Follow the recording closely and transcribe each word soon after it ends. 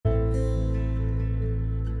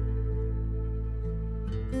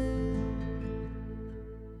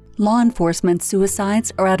Law enforcement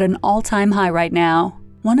suicides are at an all-time high right now.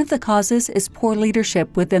 One of the causes is poor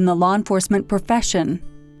leadership within the law enforcement profession.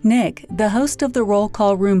 Nick, the host of the Roll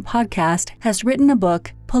Call Room podcast, has written a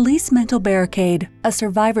book, Police Mental Barricade, A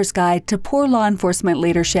Survivor's Guide to Poor Law Enforcement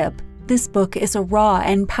Leadership. This book is a raw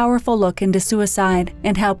and powerful look into suicide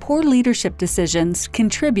and how poor leadership decisions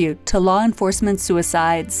contribute to law enforcement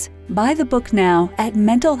suicides. Buy the book now at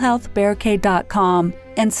mentalhealthbarricade.com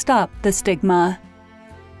and stop the stigma.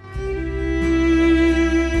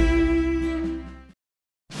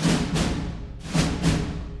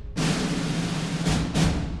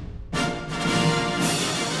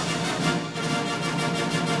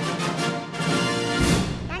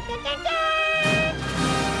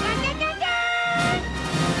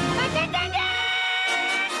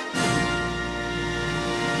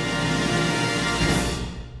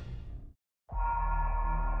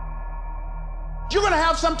 You're going to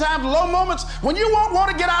have sometimes low moments when you won't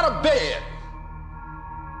want to get out of bed.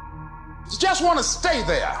 You just want to stay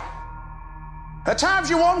there. At times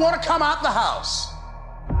you won't want to come out the house.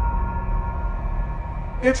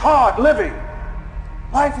 It's hard living.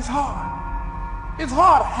 Life is hard. It's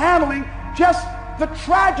hard handling just the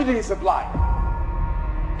tragedies of life.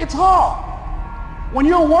 It's hard when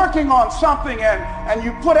you're working on something and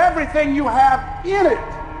you put everything you have in it,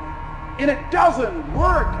 and it doesn't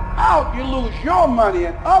work out. You lose your money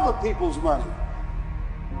and other people's money.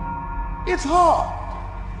 It's hard.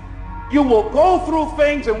 You will go through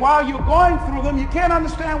things, and while you're going through them, you can't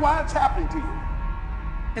understand why it's happening to you.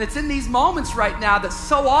 And it's in these moments right now that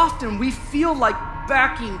so often we feel like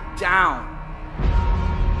backing down.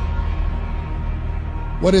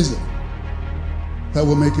 What is it that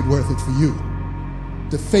will make it worth it for you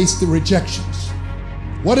to face the rejections?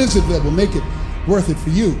 What is it that will make it worth it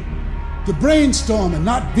for you to brainstorm and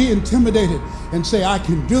not be intimidated and say, I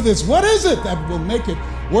can do this? What is it that will make it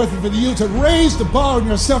worth it for you to raise the bar on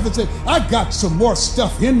yourself and say, I got some more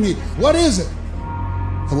stuff in me? What is it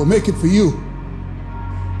that will make it for you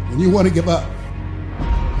when you want to give up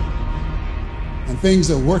and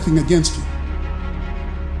things are working against you?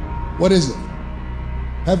 What is it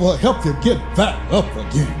that will help you get back up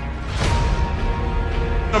again?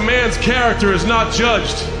 A man's character is not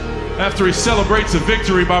judged after he celebrates a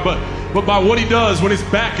victory but by what he does when his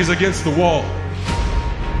back is against the wall.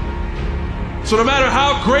 So no matter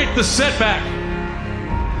how great the setback,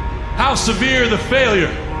 how severe the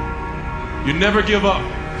failure, you never give up.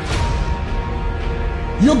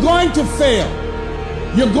 You're going to fail.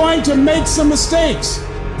 You're going to make some mistakes.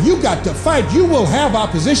 You got to fight. You will have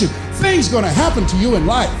opposition. Things going to happen to you in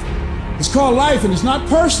life. It's called life, and it's not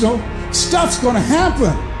personal. Stuff's going to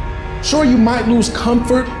happen. Sure, you might lose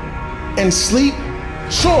comfort and sleep.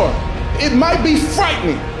 Sure, it might be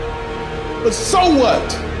frightening, but so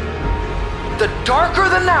what? The darker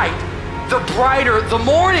the night, the brighter the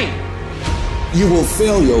morning. You will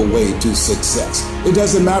fail your way to success. It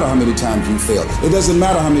doesn't matter how many times you fail. It doesn't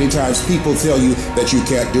matter how many times people tell you that you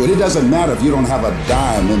can't do it. It doesn't matter if you don't have a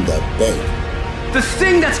dime in the bank. The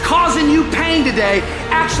thing that's causing you pain today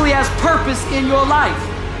actually has purpose in your life.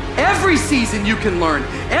 Every season you can learn.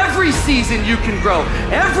 Every season you can grow.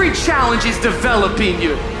 Every challenge is developing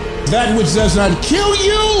you. That which does not kill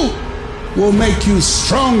you will make you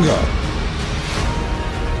stronger.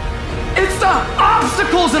 It's the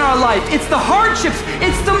obstacles in our life. It's the hardships.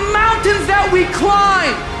 It's the mountains that we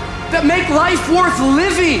climb that make life worth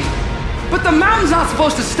living. But the mountain's not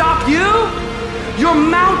supposed to stop you. Your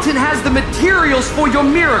mountain has the materials for your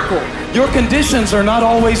miracle. Your conditions are not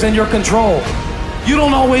always in your control. You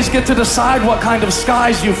don't always get to decide what kind of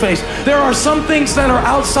skies you face. There are some things that are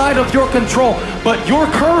outside of your control, but your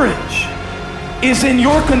courage is in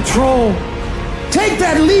your control. Take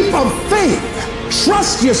that leap of faith.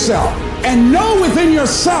 Trust yourself and know within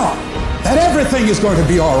yourself that everything is going to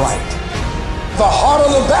be all right. The harder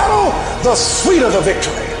the battle, the sweeter the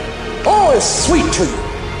victory. Oh, it's sweet to you.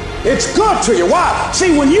 It's good to you. Why?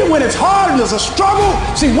 See, when it's hard and there's a struggle,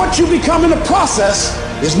 see, what you become in the process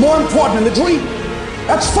is more important than the dream.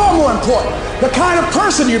 That's far more important. The kind of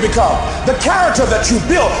person you become, the character that you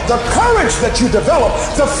build, the courage that you develop,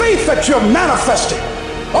 the faith that you're manifesting.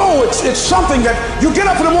 Oh, it's something that you get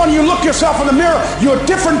up in the morning, you look yourself in the mirror, you're a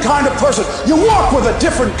different kind of person. You walk with a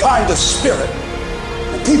different kind of spirit.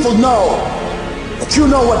 And people know that you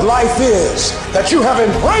know what life is, that you have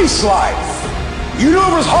embraced life. You knew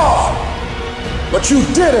it was hard, but you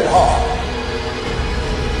did it hard.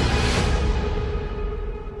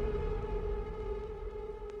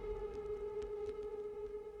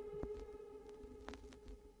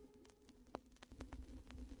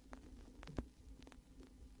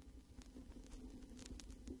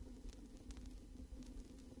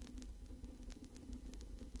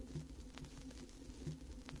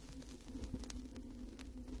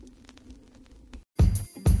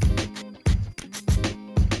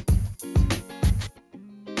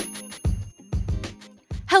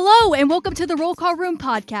 Hello, and welcome to the Roll Call Room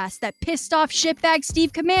podcast that pissed off shitbag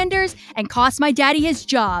Steve Commanders and cost my daddy his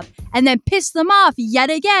job, and then pissed them off yet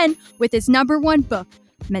again with his #1 book,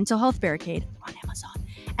 Mental Health Barricade, on Amazon.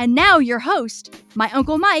 And now your host, my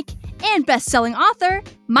Uncle Mike, and best-selling author,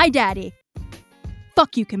 my daddy.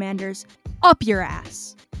 Fuck you, Commanders. Up your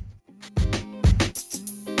ass.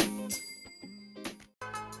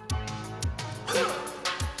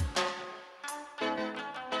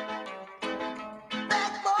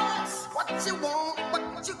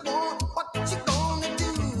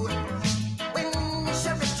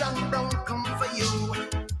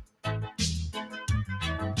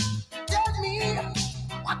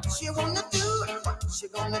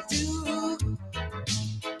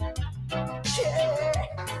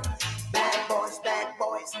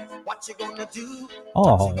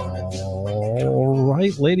 All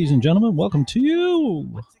right, ladies and gentlemen, welcome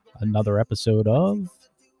to another episode of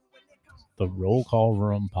the Roll Call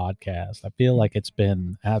Room podcast. I feel like it's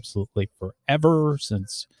been absolutely forever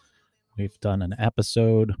since we've done an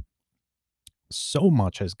episode. So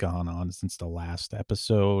much has gone on since the last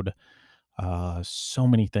episode. So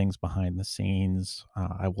many things behind the scenes.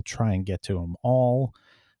 I will try and get to them all.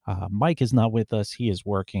 Mike is not with us. He is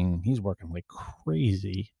working. He's working like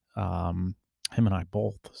crazy. Him and I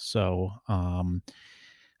both. So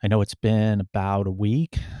I know it's been about a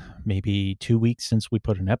week, maybe 2 weeks since we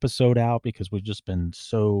put an episode out because we've just been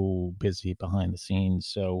so busy behind the scenes.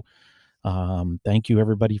 So thank you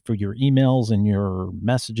everybody for your emails and your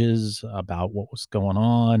messages about what was going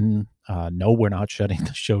on. No, we're not shutting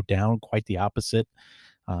the show down. Quite the opposite.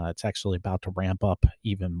 It's actually about to ramp up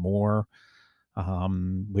even more.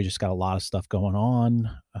 We just got a lot of stuff going on.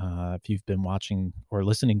 If you've been watching or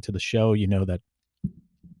listening to the show, you know that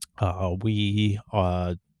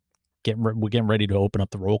we're getting ready to open up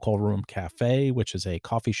the Roll Call Room Cafe, which is a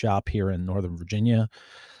coffee shop here in Northern Virginia,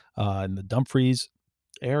 in the Dumfries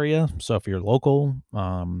area. So if you're local,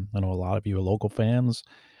 I know a lot of you are local fans,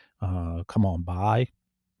 come on by,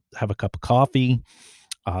 have a cup of coffee.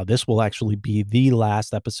 This will actually be the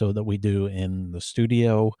last episode that we do in the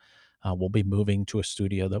studio. We'll be moving to a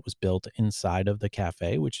studio that was built inside of the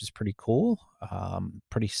cafe, which is pretty cool.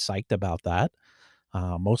 Pretty psyched about that,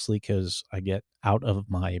 mostly because I get out of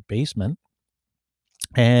my basement,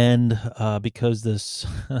 and because this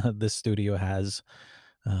this studio has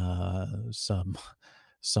some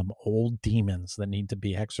old demons that need to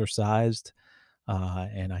be exorcised,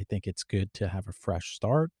 and I think it's good to have a fresh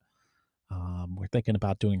start. We're thinking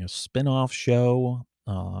about doing a spin-off show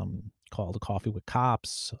called Coffee with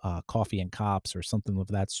Cops, Coffee and Cops, or something of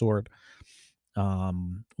that sort. We're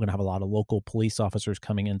going to have a lot of local police officers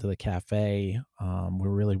coming into the cafe. We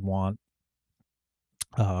really want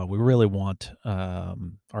our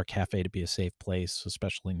cafe to be a safe place,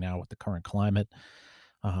 especially now with the current climate.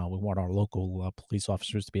 We want our local police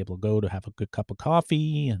officers to be able to go to have a good cup of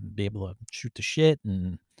coffee and be able to shoot the shit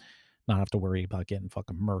and not have to worry about getting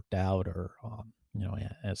fucking murked out or,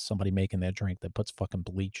 as somebody making their drink that puts fucking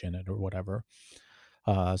bleach in it or whatever.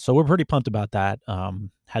 So we're pretty pumped about that.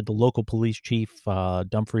 Had the local police chief,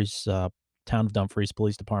 Dumfries, town of Dumfries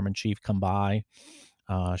Police Department chief come by,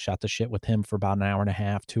 shot the shit with him for about an hour and a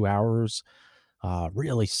half, 2 hours.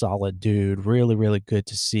 Really solid dude. Really, really good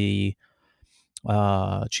to see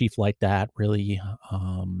chief like that. Really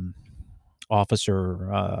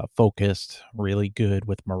officer focused, really good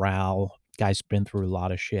with morale. Guy's been through a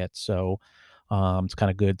lot of shit. So it's kind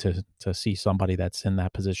of good to see somebody that's in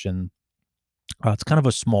that position. It's kind of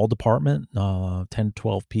a small department, 10 to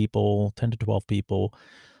 12 people,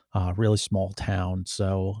 really small town.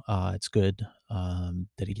 So it's good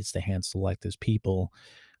that he gets to hand select his people.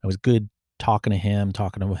 It was good talking to him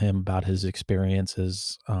about his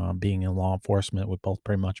experiences being in law enforcement. We've both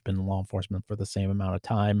pretty much been in law enforcement for the same amount of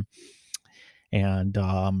time. And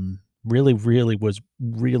really was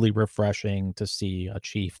really refreshing to see a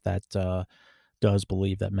chief that does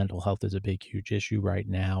believe that mental health is a big, huge issue right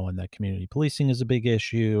now, and that community policing is a big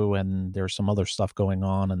issue, and there's some other stuff going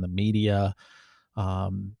on in the media.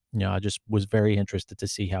 I just was very interested to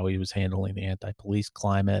see how he was handling the anti-police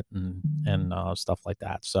climate and stuff like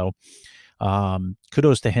that. So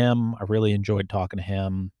kudos to him. I really enjoyed talking to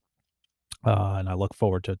him, and I look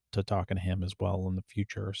forward to talking to him as well in the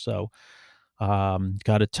future. So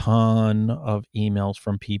got a ton of emails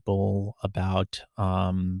from people about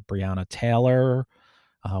Breonna Taylor.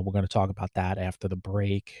 We're going to talk about that after the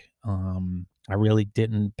break. I really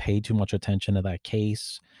didn't pay too much attention to that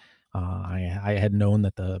case. I had known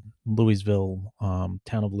that the Louisville,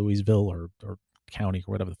 town of Louisville or county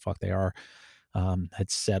or whatever the fuck they are,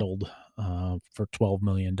 had settled for $12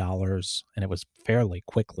 million, and it was fairly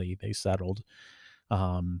quickly they settled.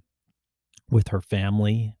 with her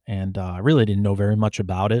family, and I really didn't know very much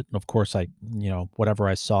about it. And of course, whatever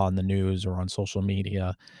I saw in the news or on social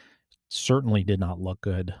media certainly did not look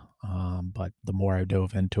good. But the more I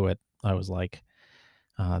dove into it, I was like,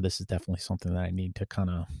 this is definitely something that I need to kind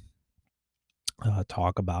of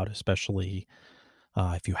talk about, especially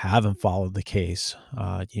if you haven't followed the case.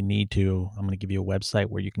 You need to. I'm going to give you a website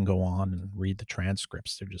where you can go on and read the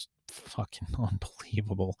transcripts. They're just fucking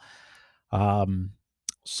unbelievable.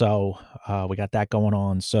 So we got that going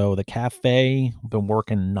on. So the cafe, been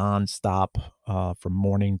working nonstop from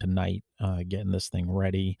morning to night, getting this thing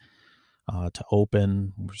ready to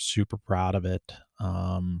open. We're super proud of it.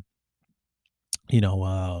 Our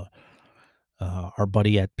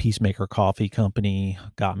buddy at Peacemaker Coffee Company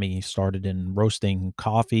got me started in roasting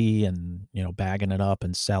coffee and, bagging it up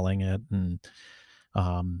and selling it. And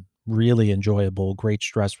really enjoyable, great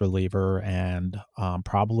stress reliever, and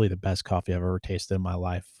probably the best coffee I've ever tasted in my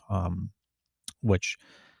life. Which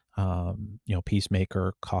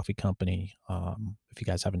Peacemaker Coffee Company, if you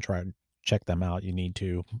guys haven't tried, check them out. You need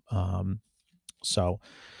to. So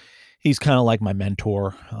he's kind of like my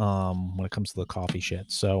mentor when it comes to the coffee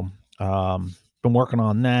shit. So been working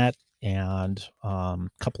on that, and a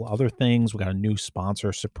couple of other things. We got a new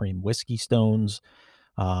sponsor, Supreme Whiskey Stones.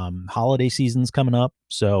 Holiday season's coming up,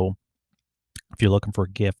 so if you're looking for a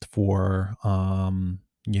gift for a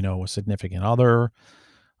significant other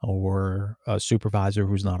or a supervisor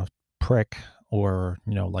who's not a prick, or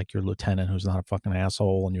like your lieutenant who's not a fucking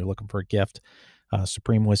asshole, and you're looking for a gift,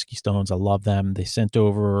 Supreme Whiskey Stones, I love them. They sent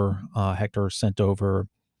over Hector sent over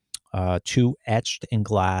 2 etched in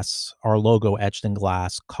glass, our logo etched in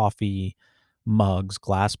glass coffee mugs,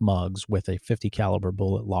 glass mugs with a 50 caliber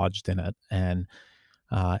bullet lodged in it, and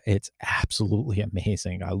it's absolutely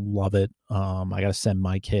amazing. I love it. I gotta send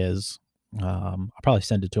Mike his. I'll probably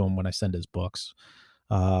send it to him when I send his books.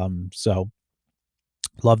 So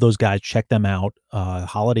love those guys. Check them out.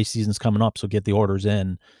 Holiday season's coming up, so get the orders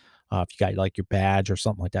in. If you got like your badge or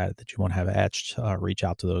something like that you want to have etched, reach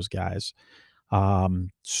out to those guys.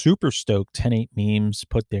 Super stoked. 10-8 Memes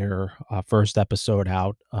put their first episode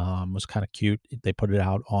out. Was kind of cute. They put it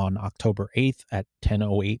out on October 8th at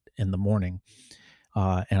 10:08 in the morning.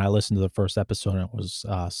 And I listened to the first episode, and it was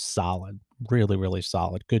solid. Really, really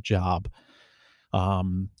solid. Good job.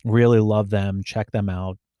 Really love them. Check them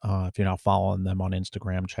out. If you're not following them on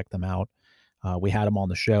Instagram, check them out. We had him on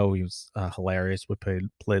the show. He was hilarious. We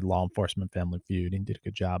played Law Enforcement Family Feud, and did a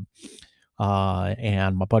good job.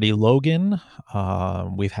 And my buddy Logan,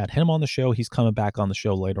 we've had him on the show. He's coming back on the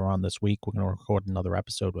show later on this week. We're going to record another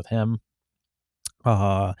episode with him.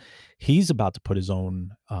 He's about to put his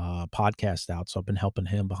own podcast out, so I've been helping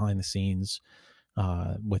him behind the scenes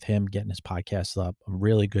with him getting his podcast up. A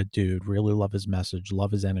really good dude. Really love his message.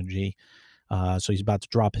 Love his energy. So he's about to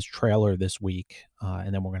drop his trailer this week,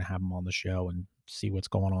 and then we're going to have him on the show and see what's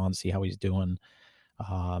going on, see how he's doing.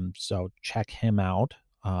 So check him out.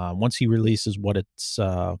 Once he releases what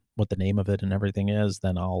the name of it and everything is,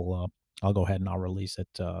 then I'll go ahead and I'll release it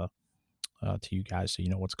to you guys, so you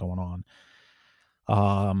know what's going on.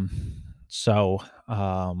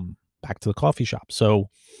 Back to the coffee shop. So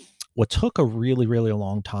what took a really, really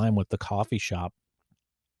long time with the coffee shop,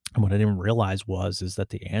 and what I didn't realize is that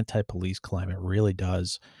the anti-police climate really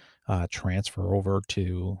does transfer over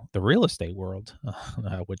to the real estate world,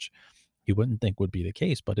 which you wouldn't think would be the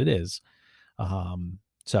case, but it is.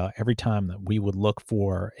 So every time that we would look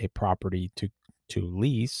for a property to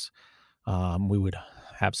lease, we would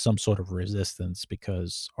have some sort of resistance,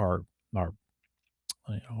 because our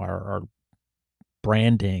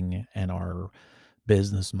branding and our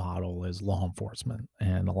business model is law enforcement,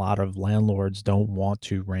 and a lot of landlords don't want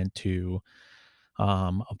to rent to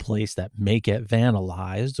a place that may get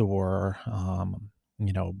vandalized, or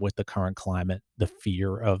with the current climate, the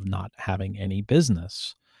fear of not having any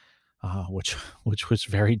business, which was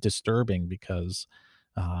very disturbing, because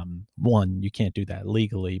one, you can't do that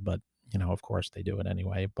legally, but of course they do it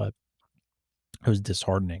anyway. But it was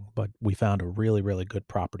disheartening. But we found a really, really good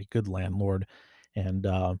property, good landlord, and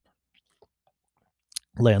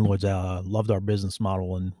landlords loved our business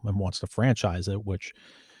model and wants to franchise it, which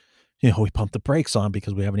we pumped the brakes on,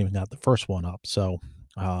 because we haven't even got the first one up. So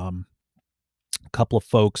a couple of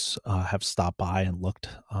folks have stopped by and looked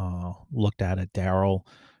at it. Daryl,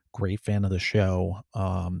 great fan of the show,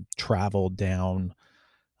 traveled down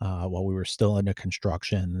while we were still under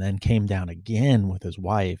construction, and then came down again with his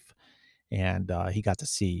wife, and he got to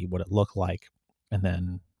see what it looked like. And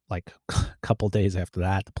then like a couple days after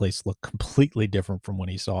that, the place looked completely different from when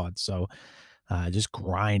he saw it. So just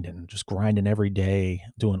grinding every day,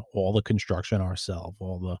 doing all the construction ourselves,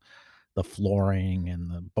 all the the flooring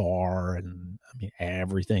and the bar, and I mean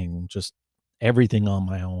everything, just everything on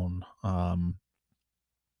my own.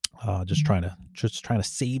 Just trying to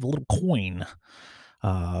save a little coin.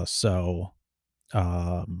 So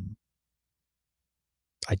I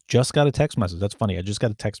just got a text message. That's funny. I just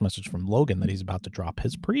got a text message from Logan that he's about to drop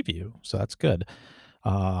his preview. So that's good.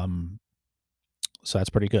 So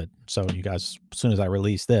that's pretty good. So you guys, as soon as I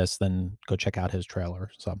release this, then go check out his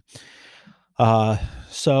trailer. So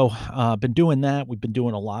been doing that. We've been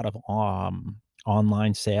doing a lot of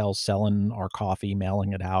online sales, selling our coffee,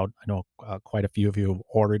 mailing it out. I know quite a few of you have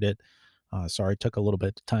ordered it. Sorry, it took a little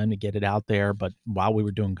bit of time to get it out there, but while we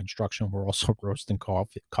were doing construction, we're also roasting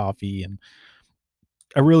coffee, and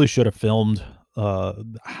I really should have filmed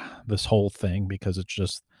this whole thing because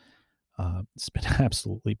it's been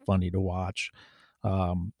absolutely funny to watch.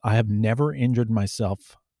 I have never injured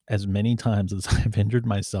myself as many times as I've injured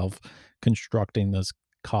myself constructing this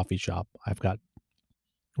coffee shop. I've got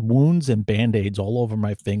wounds and band-aids all over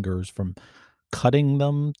my fingers from cutting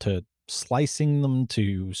them to slicing them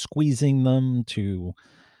to squeezing them to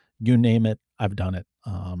you name it, I've done it.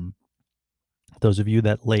 Those of you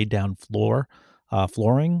that laid down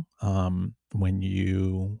flooring, when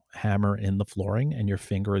you hammer in the flooring and your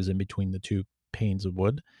finger is in between the two panes of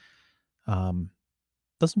wood,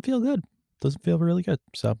 doesn't feel good. Doesn't feel really good.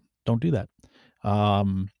 So don't do that.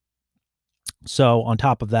 So on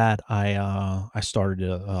top of that, I started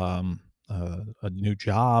a new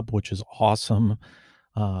job, which is awesome.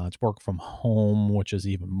 It's work from home, which is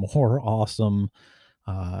even more awesome.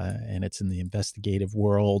 And it's in the investigative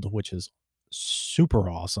world, which is super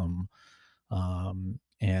awesome. And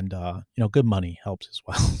good money helps as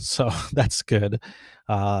well. So that's good.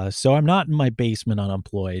 So I'm not in my basement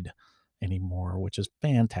unemployed anymore, which is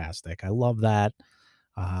fantastic. I love that.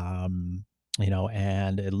 And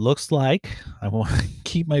it looks like I want to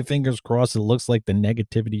keep my fingers crossed. It looks like the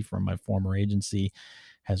negativity from my former agency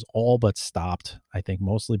has all but stopped. I think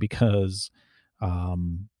mostly because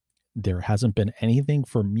there hasn't been anything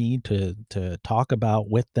for me to talk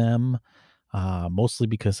about with them. Mostly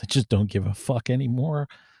because I just don't give a fuck anymore.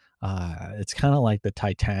 It's kind of like the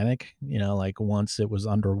Titanic, like once it was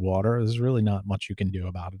underwater, there's really not much you can do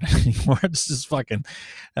about it anymore. It's just fucking,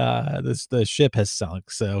 the ship has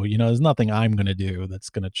sunk. So, there's nothing I'm going to do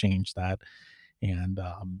that's going to change that. And,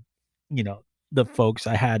 the folks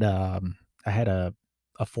I had a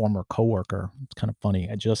former coworker. It's kind of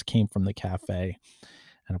funny. I just came from the cafe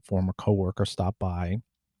and a former coworker stopped by.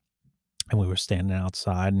 And we were standing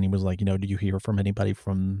outside and he was like, do you hear from anybody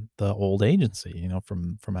from the old agency,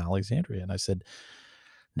 from Alexandria? And I said,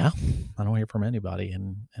 no, I don't hear from anybody.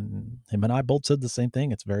 And him and I both said the same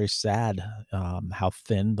thing. It's very sad how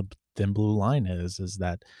thin the thin blue line is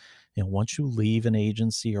that, once you leave an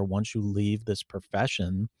agency or once you leave this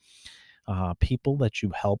profession, people that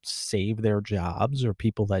you helped save their jobs or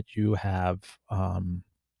people that you have,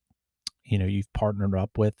 you've partnered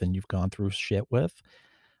up with and you've gone through shit with,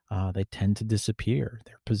 they tend to disappear.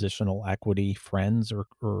 They're positional equity friends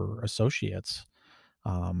or associates.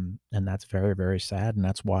 And that's very, very sad. And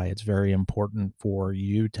that's why it's very important for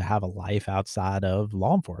you to have a life outside of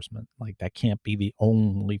law enforcement. Like that can't be the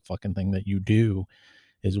only fucking thing that you do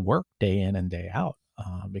is work day in and day out.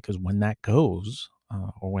 Because when that goes,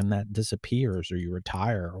 or when that disappears or you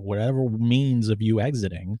retire or whatever means of you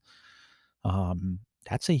exiting,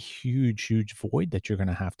 that's a huge, huge void that you're going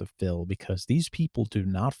to have to fill because these people do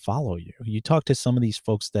not follow you. You talk to some of these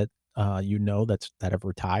folks that, that have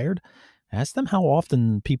retired, ask them how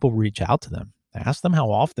often people reach out to them. Ask them how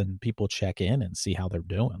often people check in and see how they're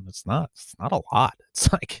doing. It's not a lot.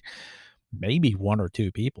 It's like maybe one or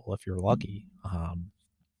two people if you're lucky.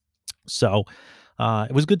 So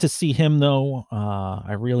it was good to see him though.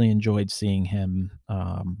 I really enjoyed seeing him.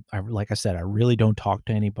 Like I said, I really don't talk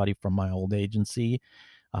to anybody from my old agency.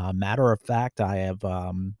 Matter of fact, I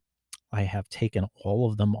have taken all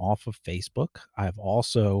of them off of Facebook. I've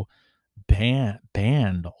also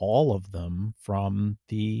banned all of them from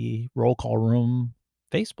the Roll Call Room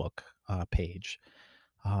Facebook page.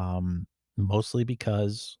 Mostly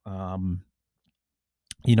because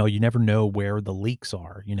you never know where the leaks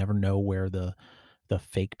are. You never know where the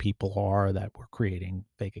fake people are that were creating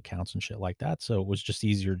fake accounts and shit like that. So it was just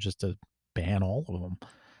easier just to ban all of them.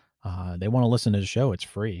 They want to listen to the show. It's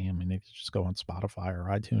free. I mean, they can just go on Spotify or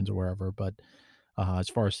iTunes or wherever. But as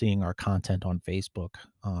far as seeing our content on Facebook,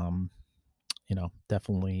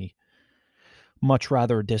 definitely much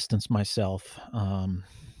rather distance myself. I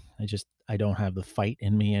don't have the fight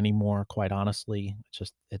in me anymore, quite honestly.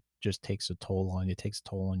 It just takes a toll on you. It takes a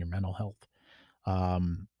toll on your mental health.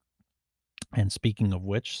 And speaking of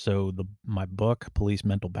which, so my book, Police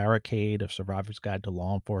Mental Barricade: A Survivor's Guide to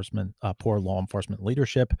Law Enforcement, Poor Law Enforcement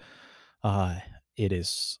Leadership, it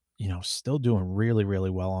is, still doing really, really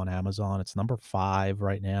well on Amazon. It's number 5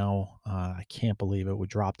 right now. I can't believe it. We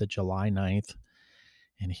dropped it July 9th,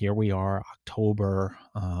 and here we are, October.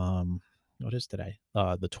 What is today?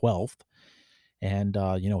 The 12th, and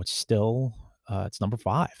it's still it's number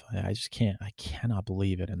 5. I cannot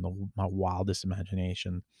believe it in my wildest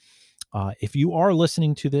imagination. If you are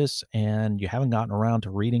listening to this and you haven't gotten around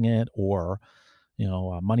to reading it, or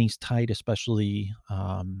money's tight, especially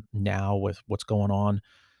now with what's going on,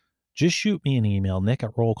 just shoot me an email,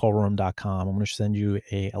 nick@rollcallroom.com. I'm going to send you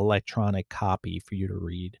a electronic copy for you to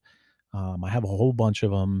read. I have a whole bunch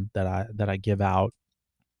of them that I give out,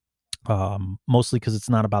 mostly because it's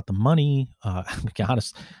not about the money. To be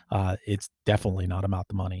honest, it's definitely not about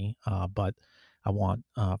the money, but I want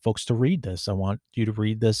folks to read this. I want you to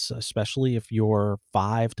read this, especially if you're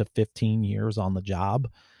 5 to 15 years on the job.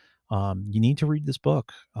 You need to read this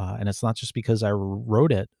book. And it's not just because I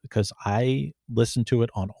wrote it, because I listened to it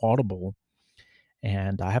on Audible.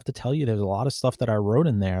 And I have to tell you, there's a lot of stuff that I wrote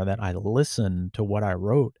in there that I listened to what I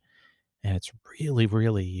wrote. And it's really,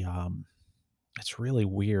 really, it's really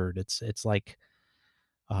weird. It's like,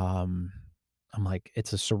 I'm like,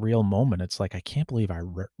 it's a surreal moment. It's like, I can't believe I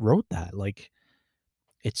wrote that. Like,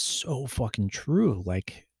 it's so fucking true.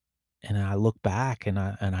 Like, and I look back and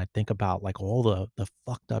I think about like all the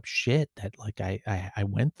fucked up shit that like I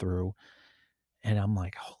went through, and I'm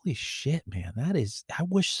like, holy shit, man, I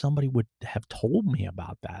wish somebody would have told me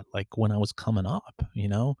about that, like when I was coming up,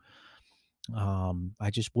 I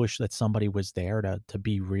just wish that somebody was there to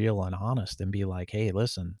be real and honest and be like, hey,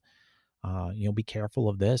 listen, be careful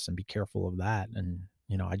of this and be careful of that. And,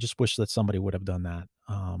 I just wish that somebody would have done that.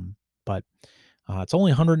 But it's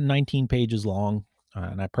only 119 pages long.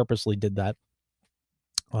 And I purposely did that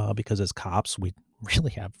because as cops, we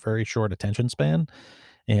really have very short attention span.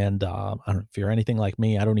 And I don't, if you're anything like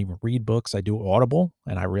me, I don't even read books. I do Audible,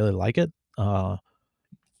 and I really like it. I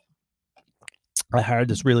hired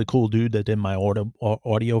this really cool dude that did my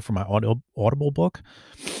audio for my Audible book.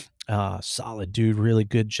 Solid dude, really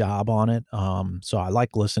good job on it. So I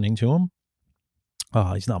like listening to him.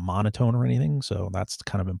 He's not monotone or anything, so that's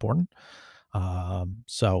kind of important.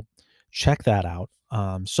 So check that out.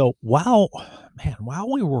 So while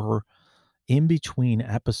we were in between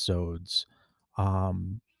episodes, I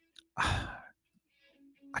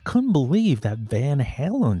couldn't believe that Van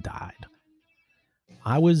Halen died.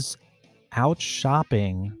 I was out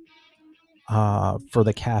shopping for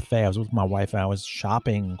the cafe. I was with my wife, and I was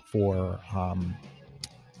shopping for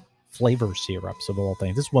flavor syrups of all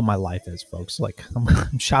things. This is what my life is, folks. Like,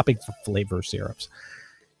 I'm shopping for flavor syrups.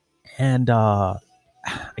 And I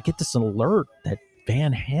get this alert that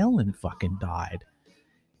Van Halen fucking died.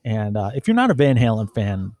 And if you're not a Van Halen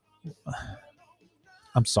fan,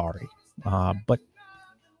 I'm sorry. But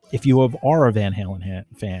if you are a Van Halen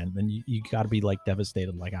fan, then you got to be like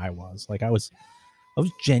devastated like I was. Like, I was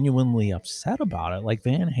genuinely upset about it. Like,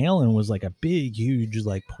 Van Halen was like a big, huge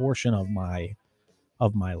like portion of my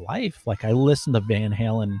life. Like, I listened to Van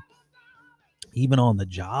Halen even on the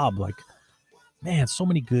job. Like, man, so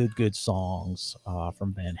many good songs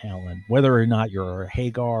from Van Halen. Whether or not you're a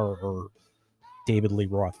Hagar or David Lee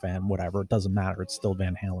Roth fan, whatever, it doesn't matter. It's still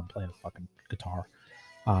Van Halen playing the fucking guitar.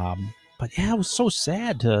 But yeah, it was so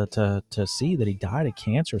sad to see that he died of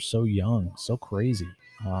cancer so young, so crazy.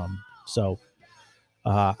 So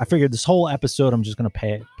I figured this whole episode I'm just gonna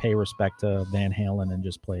pay respect to Van Halen and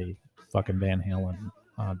just play fucking Van Halen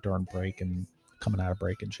during break and coming out of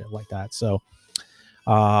break and shit like that. So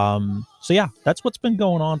yeah, that's what's been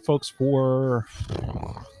going on, folks, for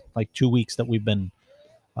like 2 weeks that we've been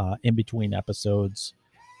in between episodes.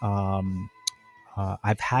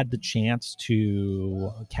 I've had the chance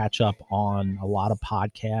to catch up on a lot of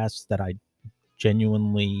podcasts that I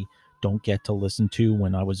genuinely don't get to listen to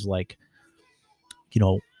when I was like,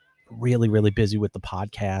 really, really busy with the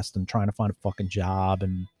podcast and trying to find a fucking job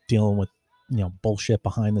and dealing with, bullshit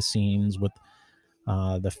behind the scenes with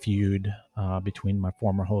the feud between my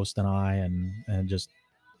former host and I, and just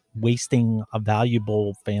wasting a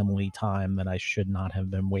valuable family time that I should not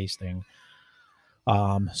have been wasting.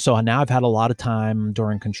 So now I've had a lot of time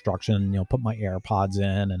during construction, put my AirPods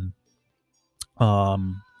in, and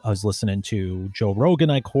I was listening to Joe Rogan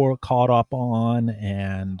I caught up on,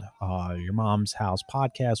 and Your Mom's House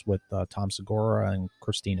podcast with Tom Segura and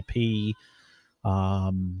Christina P.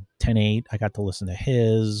 10-8, I got to listen to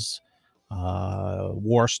his.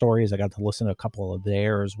 War Stories, I got to listen to a couple of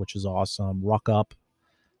theirs, which is awesome. Ruck Up,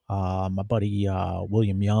 my buddy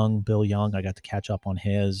Bill Young, I got to catch up on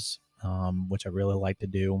his. which I really like to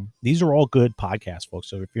do. These are all good podcasts, folks.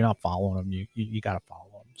 So if you're not following them, you got to follow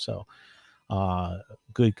them. So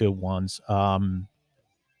good ones.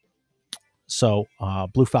 So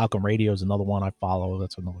Blue Falcon Radio is another one I follow.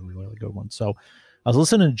 That's another really good one. So I was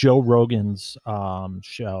listening to Joe Rogan's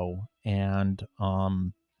show, and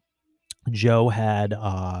Joe had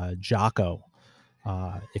Jocko.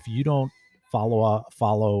 If you don't follow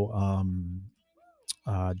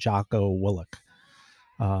Jocko Willink,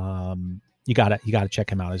 you gotta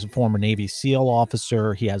check him out. He's a former Navy SEAL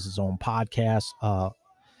officer. He has his own podcast.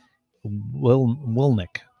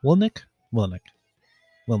 Willink,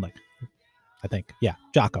 I think. Yeah,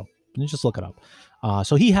 Jocko. You just look it up.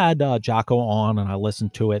 So he had Jocko on, and I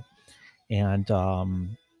listened to it. And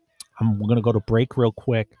we're going to go to break real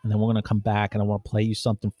quick, and then we're going to come back, and I want to play you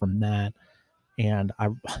something from that. And I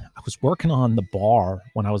was working on the bar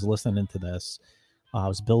when I was listening to this. I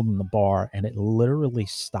was building the bar, and it literally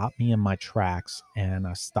stopped me in my tracks, and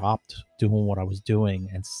I stopped doing what I was doing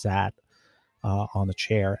and sat on the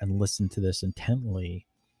chair and listened to this intently.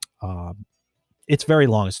 It's very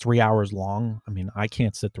long. It's 3 hours long. I mean, I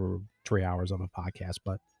can't sit through 3 hours of a podcast,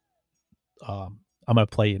 but I'm going to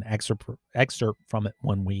play an excerpt from it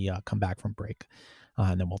when we come back from break,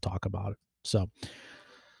 and then we'll talk about it. So,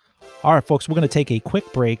 all right, folks, we're going to take a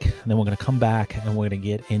quick break, and then we're going to come back, and we're going to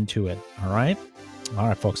get into it. All right? All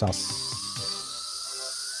right, folks, I'll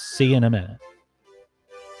see you in a minute.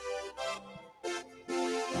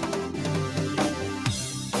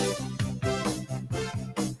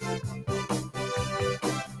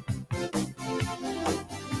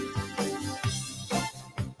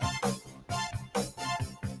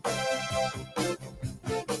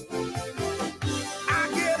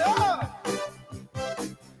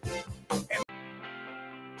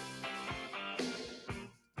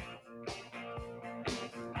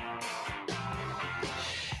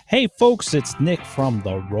 Hey folks, it's Nick from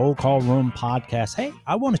the Roll Call Room podcast. Hey,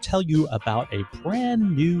 I want to tell you about a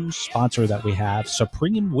brand new sponsor that we have,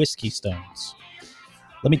 Supreme Whiskey Stones.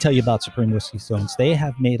 Let me tell you about Supreme Whiskey Stones. They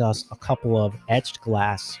have made us a couple of etched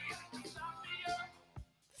glass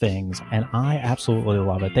things, and I absolutely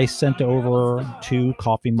love it. They sent over 2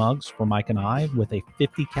 coffee mugs for Mike and I with a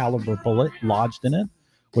 50 caliber bullet lodged in it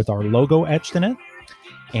with our logo etched in it,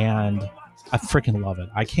 and I freaking love it.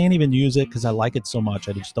 I can't even use it because I like it so much.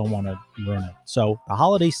 I just don't want to ruin it. So the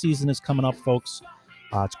holiday season is coming up, folks.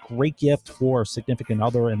 It's a great gift for a significant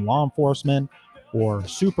other in law enforcement or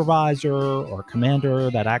supervisor or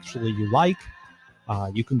commander that actually you like.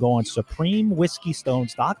 You can go on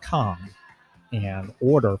supremewhiskeystones.com and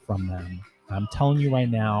order from them. I'm telling you right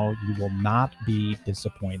now, you will not be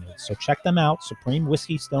disappointed. So check them out,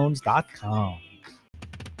 supremewhiskeystones.com.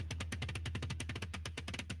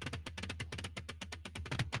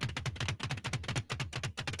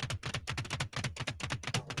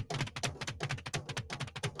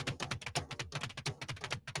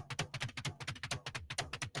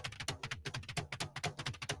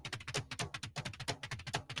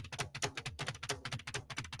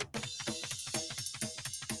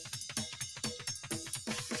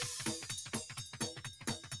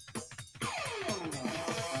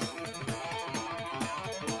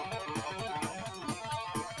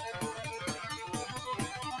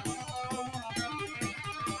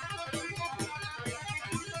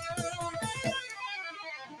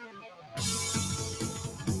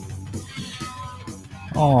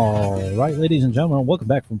 All right, ladies and gentlemen, welcome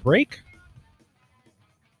back from break.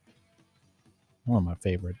 One of my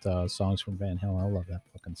favorite songs from Van Halen. I love that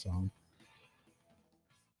fucking song.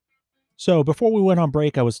 So before we went on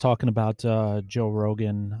break, I was talking about Joe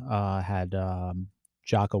Rogan had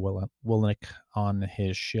Jocko Willink on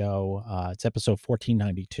his show. It's episode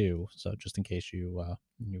 1492. So just in case you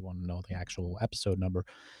want to know the actual episode number.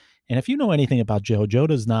 And if you know anything about Joe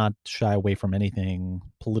does not shy away from anything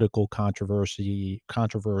political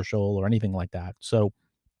controversial or anything like that. So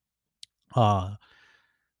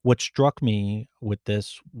what struck me with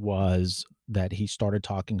this was that he started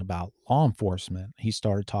talking about law enforcement. He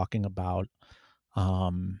started talking about,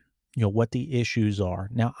 what the issues are.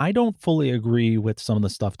 Now, I don't fully agree with some of the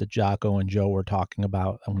stuff that Jocko and Joe were talking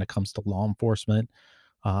about when it comes to law enforcement.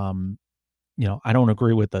 I don't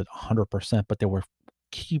agree with it 100%, but there were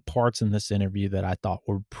key parts in this interview that I thought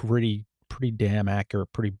were pretty damn accurate,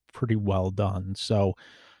 pretty well done. So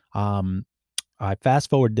I fast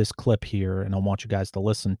forward this clip here, and I want you guys to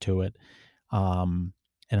listen to it. And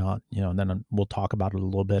then we'll talk about it a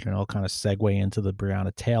little bit, and I'll kind of segue into the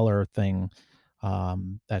Breonna Taylor thing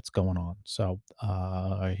that's going on. So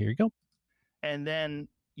here you go. And then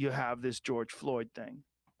you have this George Floyd thing,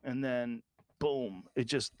 and then boom, it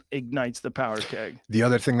just ignites the powder keg. The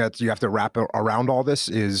other thing that you have to wrap around all this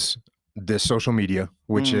is this social media,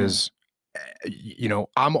 which is, you know,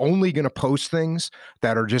 I'm only going to post things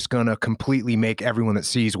that are just going to completely make everyone that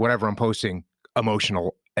sees whatever I'm posting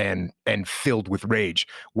emotional and filled with rage,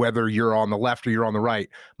 whether you're on the left or you're on the right.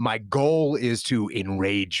 My goal is to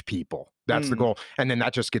enrage people. That's the goal. And then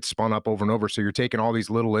that just gets spun up over and over. So you're taking all these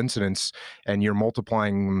little incidents and you're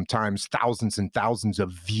multiplying them times thousands and thousands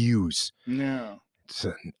of views. Yeah.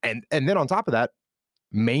 So, and then on top of that,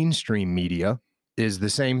 mainstream media is the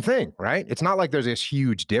same thing, right? It's not like there's this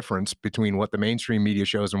huge difference between what the mainstream media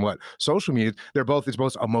shows and what social media. It's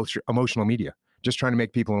both emotional media, just trying to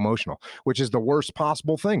make people emotional, which is the worst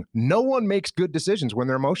possible thing. No one makes good decisions when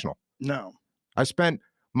they're emotional. No. I spent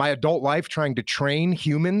my adult life trying to train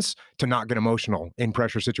humans to not get emotional in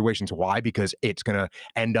pressure situations. Why? Because it's going to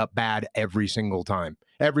end up bad every single time.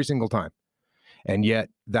 And yet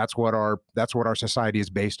that's what our society is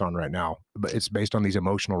based on right now. But it's based on these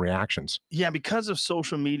emotional reactions. Yeah, because of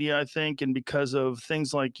social media, I think, and because of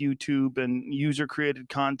things like YouTube and user created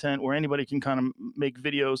content where anybody can kind of make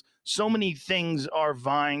videos, so many things are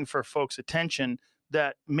vying for folks' attention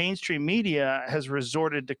that mainstream media has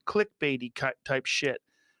resorted to clickbaity type shit,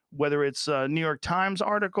 whether it's New York Times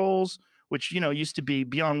articles, which, you know, used to be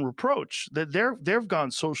beyond reproach, that they've gone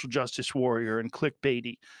social justice warrior and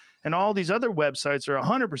clickbaity. And all these other websites are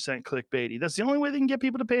 100% clickbaity. That's the only way they can get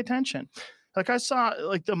people to pay attention. Like I saw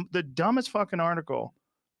like the dumbest fucking article.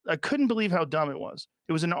 I couldn't believe how dumb it was.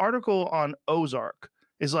 It was an article on Ozark.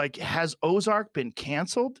 It's like, has Ozark been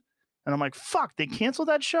canceled? And I'm like, fuck, they canceled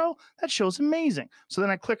that show? That show's amazing. So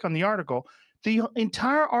then I click on the article. The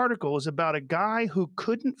entire article is about a guy who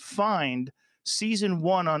couldn't find season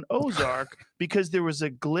 1 on Ozark because there was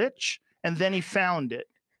a glitch and then he found it.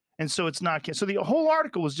 And so it's not. So the whole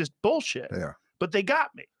article was just bullshit. Yeah. But they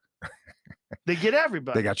got me. They get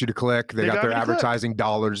everybody. They got you to click. They got their advertising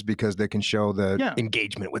dollars because they can show the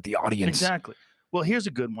engagement with the audience. Exactly. Well, here's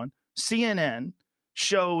a good one. CNN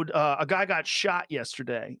showed a guy got shot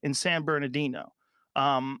yesterday in San Bernardino.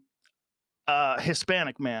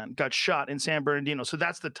 Hispanic man got shot in San Bernardino. So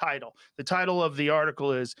that's the title. The title of the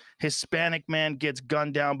article is Hispanic man gets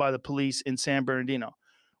gunned down by the police in San Bernardino.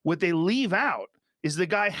 What they leave out is the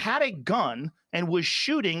guy had a gun and was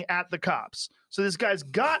shooting at the cops. So this guy's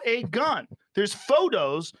got a gun. There's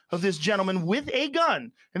photos of this gentleman with a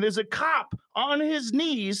gun, and there's a cop on his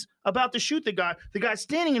knees about to shoot the guy. The guy's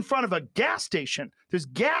standing in front of a gas station. There's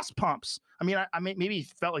gas pumps. I mean, maybe he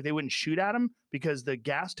felt like they wouldn't shoot at him because the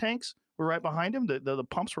gas tanks were right behind him. The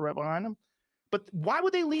pumps were right behind him. But why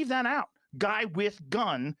would they leave that out? Guy with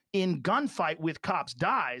gun in gunfight with cops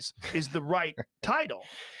dies is the right title,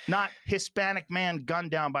 not Hispanic man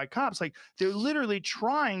gunned down by cops. Like, they're literally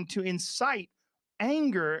trying to incite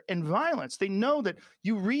anger and violence. They know that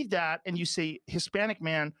you read that and you say Hispanic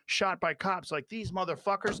man shot by cops, like, these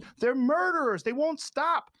motherfuckers, they're murderers. They won't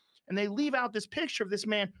stop. And they leave out this picture of this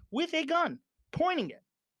man with a gun pointing it.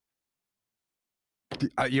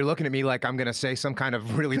 You're looking at me like I'm going to say some kind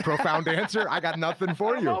of really profound answer. I got nothing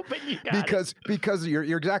for you. Because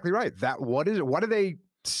you're exactly right. What do they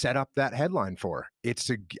set up that headline for? It's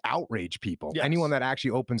to outrage people. Yes. Anyone that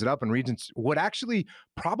actually opens it up and reads it would actually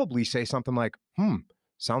probably say something like,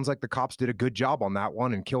 sounds like the cops did a good job on that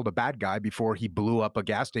one and killed a bad guy before he blew up a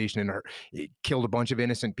gas station and killed a bunch of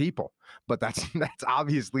innocent people. But that's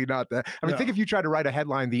obviously not that. I mean, think if you tried to write a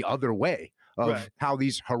headline the other way of how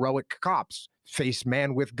these heroic cops face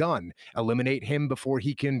man with gun, eliminate him before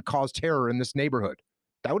he can cause terror in this neighborhood.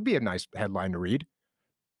 That would be a nice headline to read,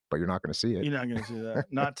 but you're not going to see it. You're not going to see that.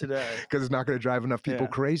 Not today. Because it's not going to drive enough people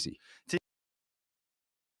crazy.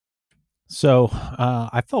 So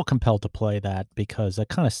I felt compelled to play that because it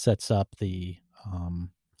kind of sets up the,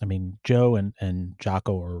 I mean, Joe and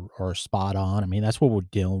Jocko are spot on. I mean, that's what we're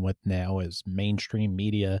dealing with now is mainstream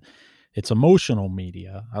media. It's emotional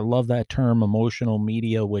media. I love that term, emotional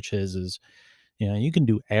media, which is, you know, you can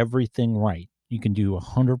do everything right. You can do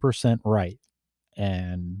 100% right.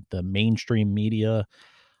 And the mainstream media,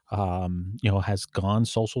 you know, has gone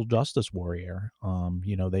social justice warrior.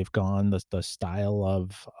 You know, they've gone the style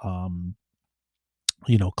of,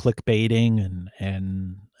 you know, clickbaiting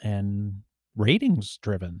and ratings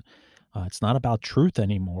driven. It's not about truth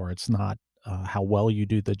anymore. It's not how well you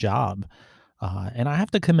do the job. And I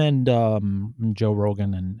have to commend Joe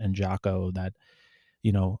Rogan and Jocko that,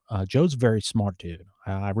 you know, Joe's a very smart dude.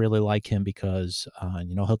 I really like him because,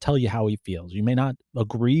 you know, he'll tell you how he feels. You may not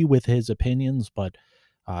agree with his opinions, but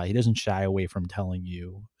he doesn't shy away from telling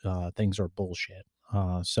you things are bullshit.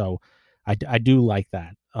 So I do like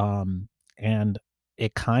that. And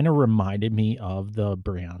it kind of reminded me of the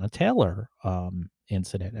Breonna Taylor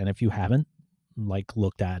incident. And if you haven't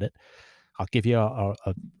looked at it, I'll give you a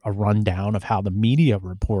rundown of how the media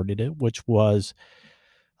reported it, which was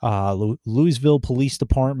Louisville Police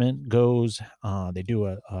Department goes, they do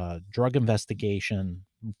a drug investigation,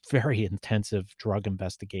 very intensive drug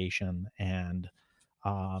investigation, and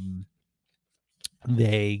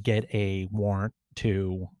they get a warrant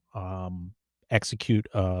to execute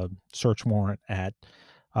a search warrant at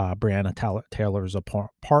Breonna Taylor's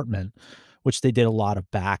apartment, which they did a lot of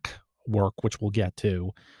back work, which we'll get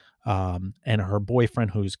to. And her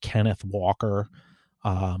boyfriend, who's Kenneth Walker,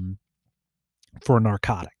 for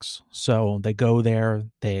narcotics. So they go there,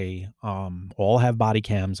 they all have body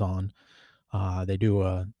cams on. They do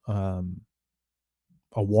a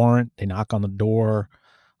warrant, they knock on the door,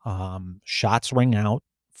 shots ring out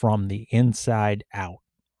from the inside out.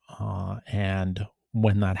 And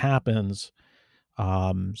when that happens,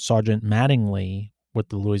 Sergeant Mattingly with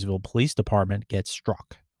the Louisville Police Department gets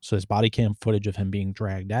struck. So there's body cam footage of him being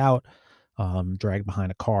dragged out, dragged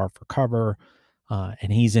behind a car for cover,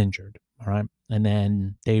 and he's injured. All right. And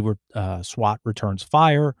then SWAT returns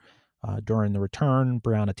fire. During the return,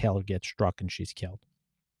 Breonna Taylor gets struck and she's killed.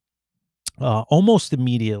 Almost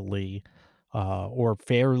immediately, or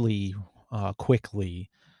fairly quickly,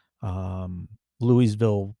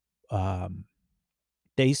 Louisville,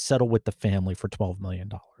 they settle with the family for $12 million.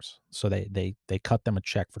 So they cut them a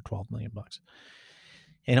check for $12 million.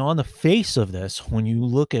 And on the face of this, when you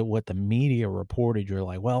look at what the media reported, you're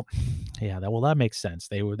like, well, yeah, that makes sense.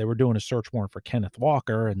 They were doing a search warrant for Kenneth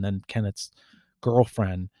Walker, and then Kenneth's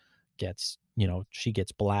girlfriend gets, she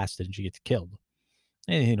gets blasted and she gets killed.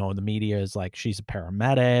 And, the media is like, she's a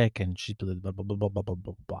paramedic and she's blah, blah, blah, blah, blah, blah,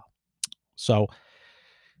 blah, blah. So,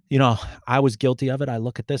 I was guilty of it. I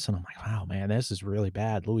look at this and I'm like, wow, man, this is really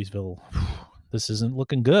bad. Louisville, this isn't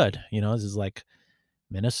looking good. This is like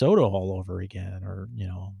Minnesota all over again, or,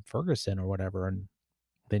 Ferguson or whatever. And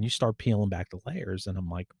then you start peeling back the layers and I'm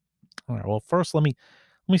like, all right, well, first let me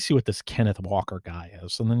see what this Kenneth Walker guy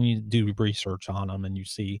is. And then you do research on him and you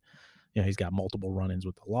see, he's got multiple run-ins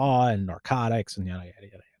with the law and narcotics and yada, yada,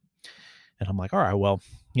 yada. And I'm like, all right, well,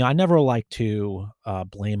 I never like to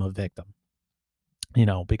blame a victim,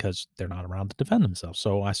 because they're not around to defend themselves.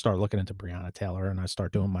 So I start looking into Breonna Taylor and I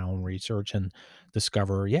start doing my own research and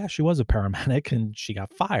discover, yeah, she was a paramedic and she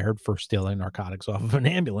got fired for stealing narcotics off of an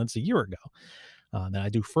ambulance a year ago. Then I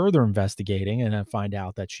do further investigating and I find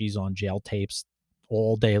out that she's on jail tapes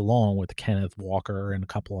all day long with Kenneth Walker and a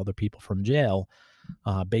couple other people from jail,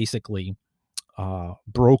 basically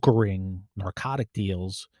brokering narcotic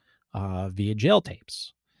deals via jail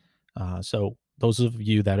tapes. So those of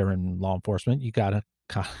you that are in law enforcement, you got to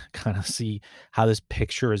kind of see how this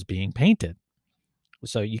picture is being painted.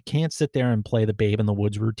 So you can't sit there and play the babe in the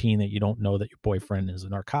woods routine that you don't know that your boyfriend is a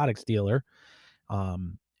narcotics dealer.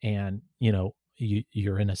 And,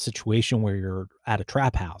 you're in a situation where you're at a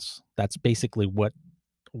trap house. That's basically what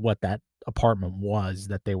that apartment was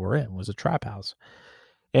that they were in, was a trap house.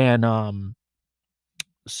 And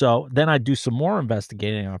so then I do some more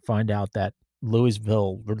investigating and I find out that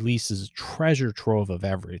Louisville releases a treasure trove of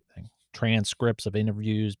everything, transcripts of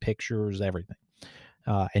interviews, pictures, everything.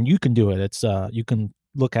 And you can do it. It's you can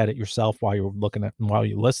look at it yourself while you're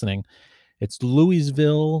listening. It's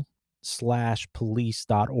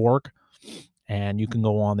Louisville/police.org. And you can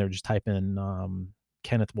go on there, just type in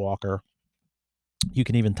Kenneth Walker. You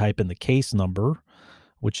can even type in the case number,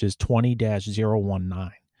 which is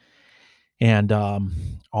 20-019. And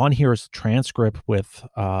on here is a transcript with,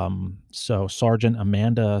 so Sergeant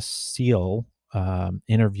Amanda Seal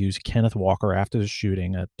interviews Kenneth Walker after the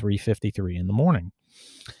shooting at 3:53 in the morning.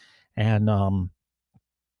 And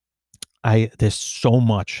there's so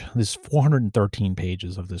much, there's 413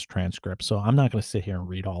 pages of this transcript. So I'm not going to sit here and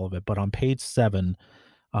read all of it, but on page 7,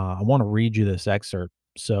 I want to read you this excerpt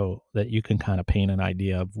so that you can kind of paint an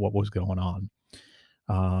idea of what was going on.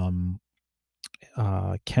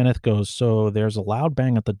 Kenneth goes, so there's a loud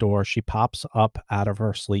bang at the door. She pops up out of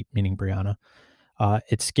her sleep, meaning Breonna.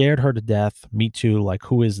 It scared her to death. Me too. Like,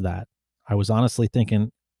 who is that? I was honestly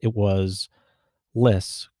thinking it was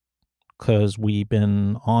Liz, because we've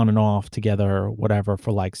been on and off together, whatever,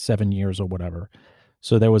 for like 7 years or whatever.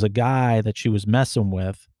 So there was a guy that she was messing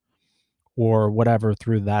with or whatever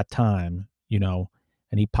through that time,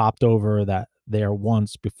 and he popped over there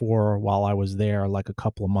once before while I was there like a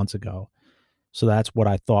couple of months ago. So that's what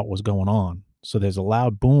I thought was going on. So there's a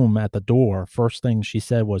loud boom at the door. First thing she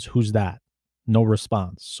said was, who's that? No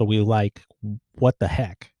response. So we like, what the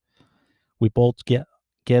heck? We both get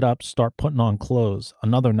up, start putting on clothes.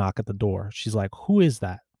 Another knock at the door. She's like, who is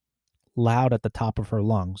that? loud at the top of her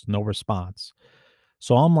lungs, no response.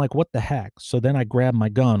 So I'm like, what the heck? So then I grab my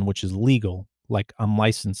gun, which is legal. Like, I'm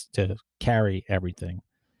licensed to carry everything.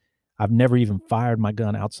 I've never even fired my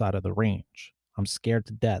gun outside of the range. I'm scared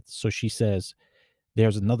to death. So she says,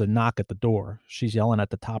 there's another knock at the door. She's yelling at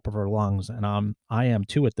the top of her lungs, and I am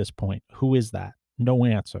too at this point. Who is that? No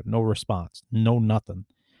answer, no response, no nothing.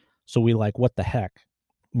 So we like, what the heck?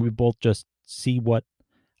 We both just see what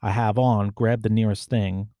I have on, grab the nearest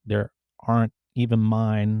thing. There aren't even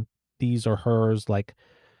mine. These are hers. Like,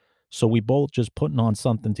 so we both just putting on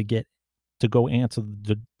something to go answer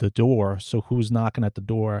the door. So who's knocking at the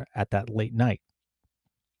door at that late night?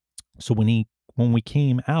 So when we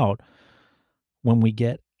came out, when we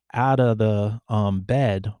get out of the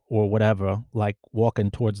bed or whatever, like walking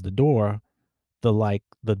towards the door,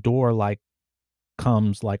 the door like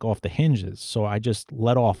comes like off the hinges. So I just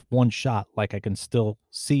let off one shot, like I can still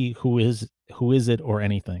see who is it or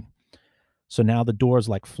anything. So now the door's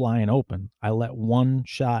like flying open. I let one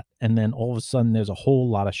shot, and then all of a sudden there's a whole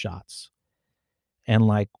lot of shots. And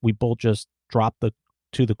like we both just dropped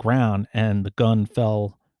to the ground, and the gun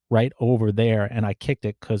fell right over there, and I kicked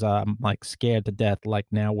it because I'm like scared to death. Like,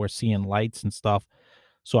 now we're seeing lights and stuff.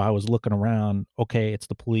 So I was looking around. Okay, it's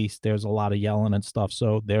the police. There's a lot of yelling and stuff.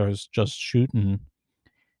 So there's just shooting,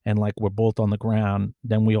 and like we're both on the ground.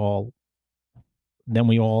 Then the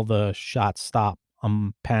shots stop.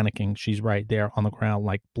 I'm panicking. She's right there on the ground,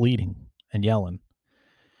 like bleeding and yelling.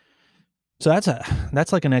 So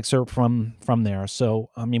that's like an excerpt from there.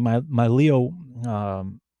 So I mean, my Leo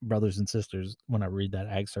brothers and sisters, when I read that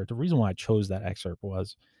excerpt, the reason why I chose that excerpt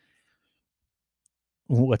was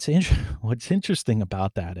what's interesting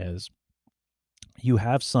about that is you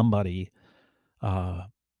have somebody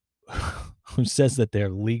who says that they're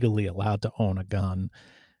legally allowed to own a gun,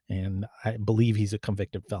 and I believe he's a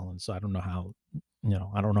convicted felon. So I don't know how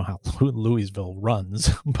Louisville runs,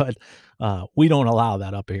 but we don't allow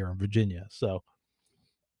that up here in Virginia. So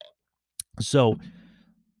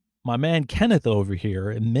my man Kenneth over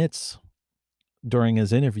here admits during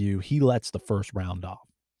his interview he lets the first round off.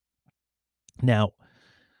 Now,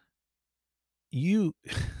 you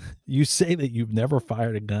say that you've never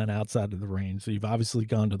fired a gun outside of the range. So you've obviously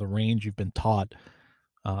gone to the range. You've been taught,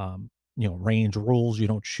 range rules. You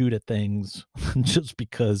don't shoot at things just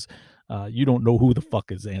because you don't know who the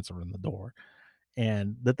fuck is answering the door.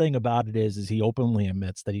 And the thing about it is he openly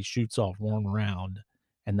admits that he shoots off one round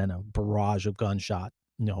and then a barrage of gunshots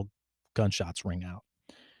ring out.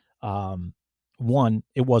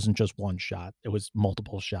 It wasn't just one shot. It was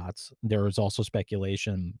multiple shots. There was also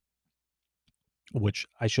speculation, which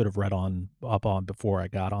I should have read up on before I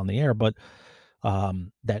got on the air, but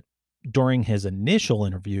that during his initial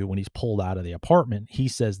interview, when he's pulled out of the apartment, he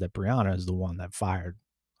says that Breonna is the one that fired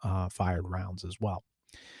rounds as well.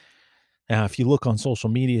 Now, if you look on social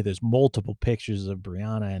media, there's multiple pictures of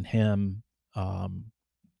Breonna and him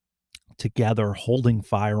together holding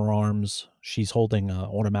firearms. She's holding an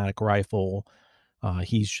automatic rifle.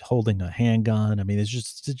 He's holding a handgun. I mean, it's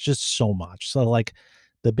just so much. So like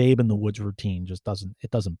the Babe in the Woods routine just doesn't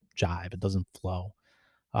jive. It doesn't flow.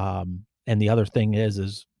 And the other thing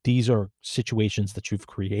is these are situations that you've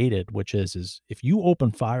created, which is if you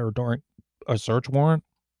open fire during a search warrant,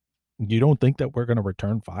 you don't think that we're going to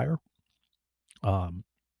return fire.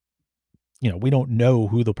 We don't know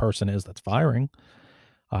who the person is that's firing.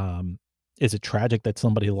 Is it tragic that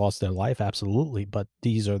somebody lost their life? Absolutely. But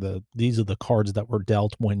these are the cards that were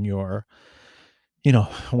dealt when you're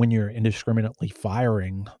indiscriminately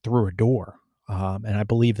firing through a door. And I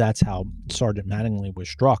believe that's how Sergeant Mattingly was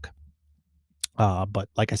struck. But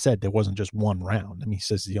like I said, there wasn't just one round. I mean, he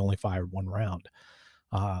says he only fired one round.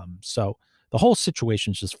 So the whole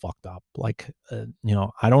situation's just fucked up. Like,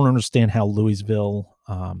 I don't understand how Louisville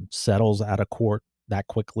settles out of court that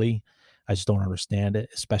quickly. I just don't understand it,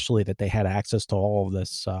 especially that they had access to all of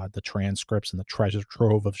this, the transcripts and the treasure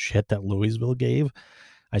trove of shit that Louisville gave.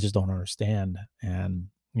 I just don't understand. And,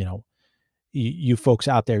 you folks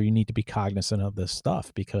out there, you need to be cognizant of this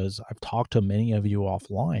stuff, because I've talked to many of you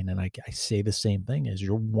offline, and I say the same thing: is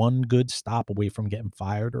you're one good stop away from getting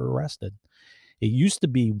fired or arrested. It used to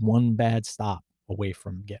be one bad stop away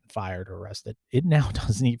from getting fired or arrested. It now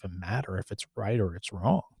doesn't even matter if it's right or it's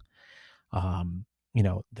wrong.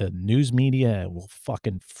 The news media will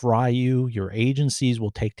fucking fry you. Your agencies will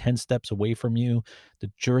take 10 steps away from you. The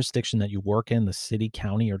jurisdiction that you work in, the city,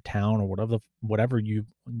 county, or town, or whatever you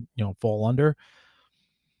fall under,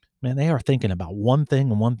 man, they are thinking about one thing,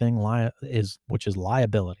 and one thing which is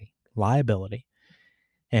liability.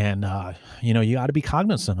 And, you got to be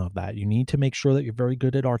cognizant of that. You need to make sure that you're very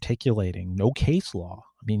good at articulating. Know case law.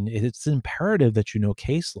 I mean, it's imperative that you know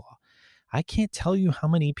case law. I can't tell you how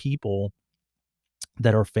many people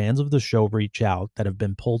that are fans of the show reach out that have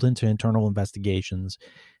been pulled into internal investigations,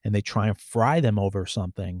 and they try and fry them over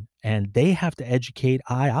something, and they have to educate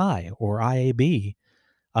II or IAB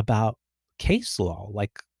about case law,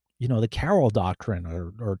 like, you know, the Carroll Doctrine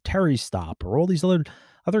or Terry Stop or all these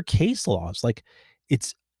other case laws. Like,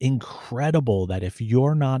 it's incredible that if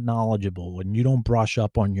you're not knowledgeable and you don't brush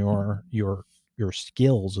up on your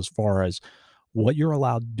skills as far as what you're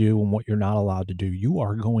allowed to do and what you're not allowed to do, you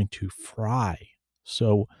are going to fry.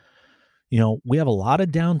 So, you know, we have a lot of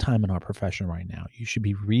downtime in our profession right now. You should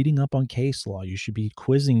be reading up on case law. You should be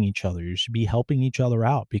quizzing each other. You should be helping each other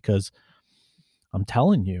out, because I'm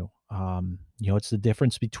telling you, you know, it's the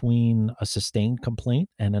difference between a sustained complaint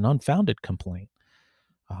and an unfounded complaint.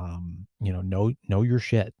 You know your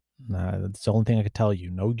shit. That's the only thing I could tell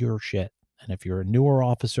you. Know your shit. And if you're a newer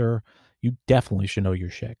officer, you definitely should know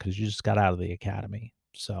your shit, because you just got out of the academy.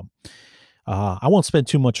 So I won't spend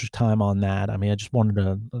too much time on that. I mean, I just wanted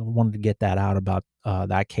to get that out about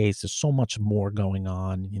that case. There's so much more going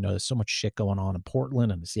on. You know, there's so much shit going on in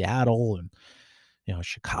Portland and Seattle and, you know,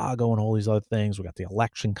 Chicago and all these other things. We got the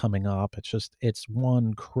election coming up. It's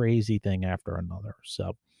one crazy thing after another.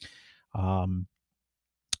 So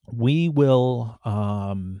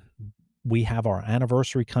we have our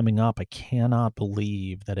anniversary coming up. I cannot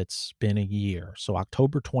believe that it's been a year. So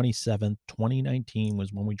October 27th, 2019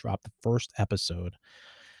 was when we dropped the first episode.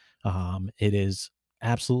 It is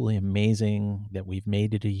absolutely amazing that we've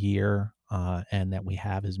made it a year, and that we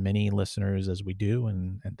have as many listeners as we do.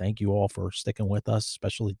 And thank you all for sticking with us,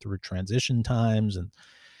 especially through transition times and,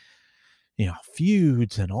 you know,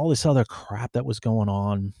 feuds and all this other crap that was going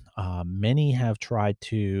on. Many have tried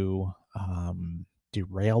to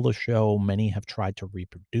derail the show. Many have tried to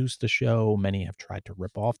reproduce the show. Many have tried to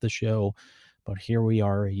rip off the show. But here we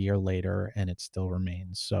are a year later, and it still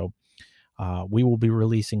remains. So we will be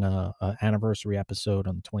releasing a anniversary episode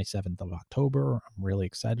on the 27th of October. I'm really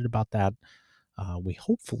excited about that. We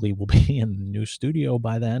hopefully will be in the new studio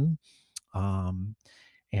by then.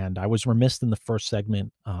 And I was remiss in the first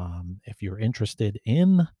segment. If you're interested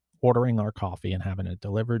in ordering our coffee and having it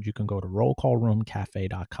delivered, you can go to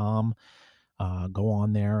rollcallroomcafe.com. Go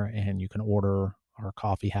on there and you can order our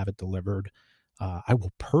coffee, have it delivered. I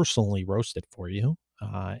will personally roast it for you,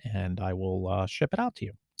 and I will ship it out to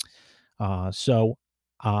you. So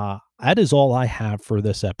that is all I have for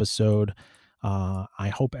this episode.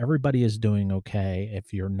 I hope everybody is doing okay.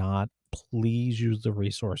 If you're not, please use the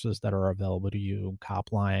resources that are available to you.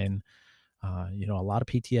 Copline, you know, a lot of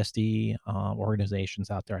PTSD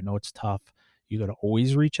organizations out there. I know it's tough. You got to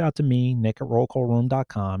always reach out to me,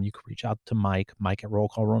 Nick@rollcallroom.com. You can reach out to Mike at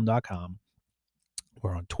rollcallroom.com.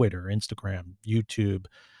 We're on Twitter, Instagram, YouTube,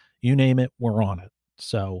 you name it, we're on it.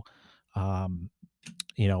 So,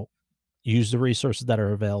 you know, use the resources that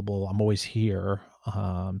are available. I'm always here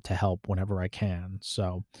to help whenever I can.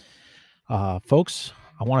 So, folks,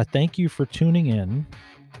 I want to thank you for tuning in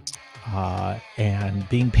and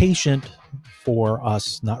being patient for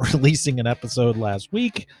us not releasing an episode last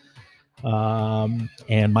week.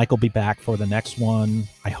 And Mike will be back for the next one,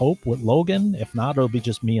 I hope, with Logan. If not, it'll be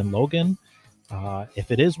just me and Logan.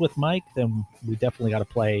 If it is with Mike, then we definitely got to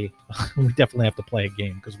play. We definitely have to play a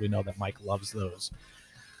game, because we know that Mike loves those.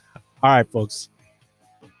 All right, folks,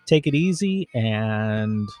 take it easy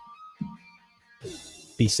and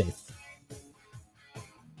be safe.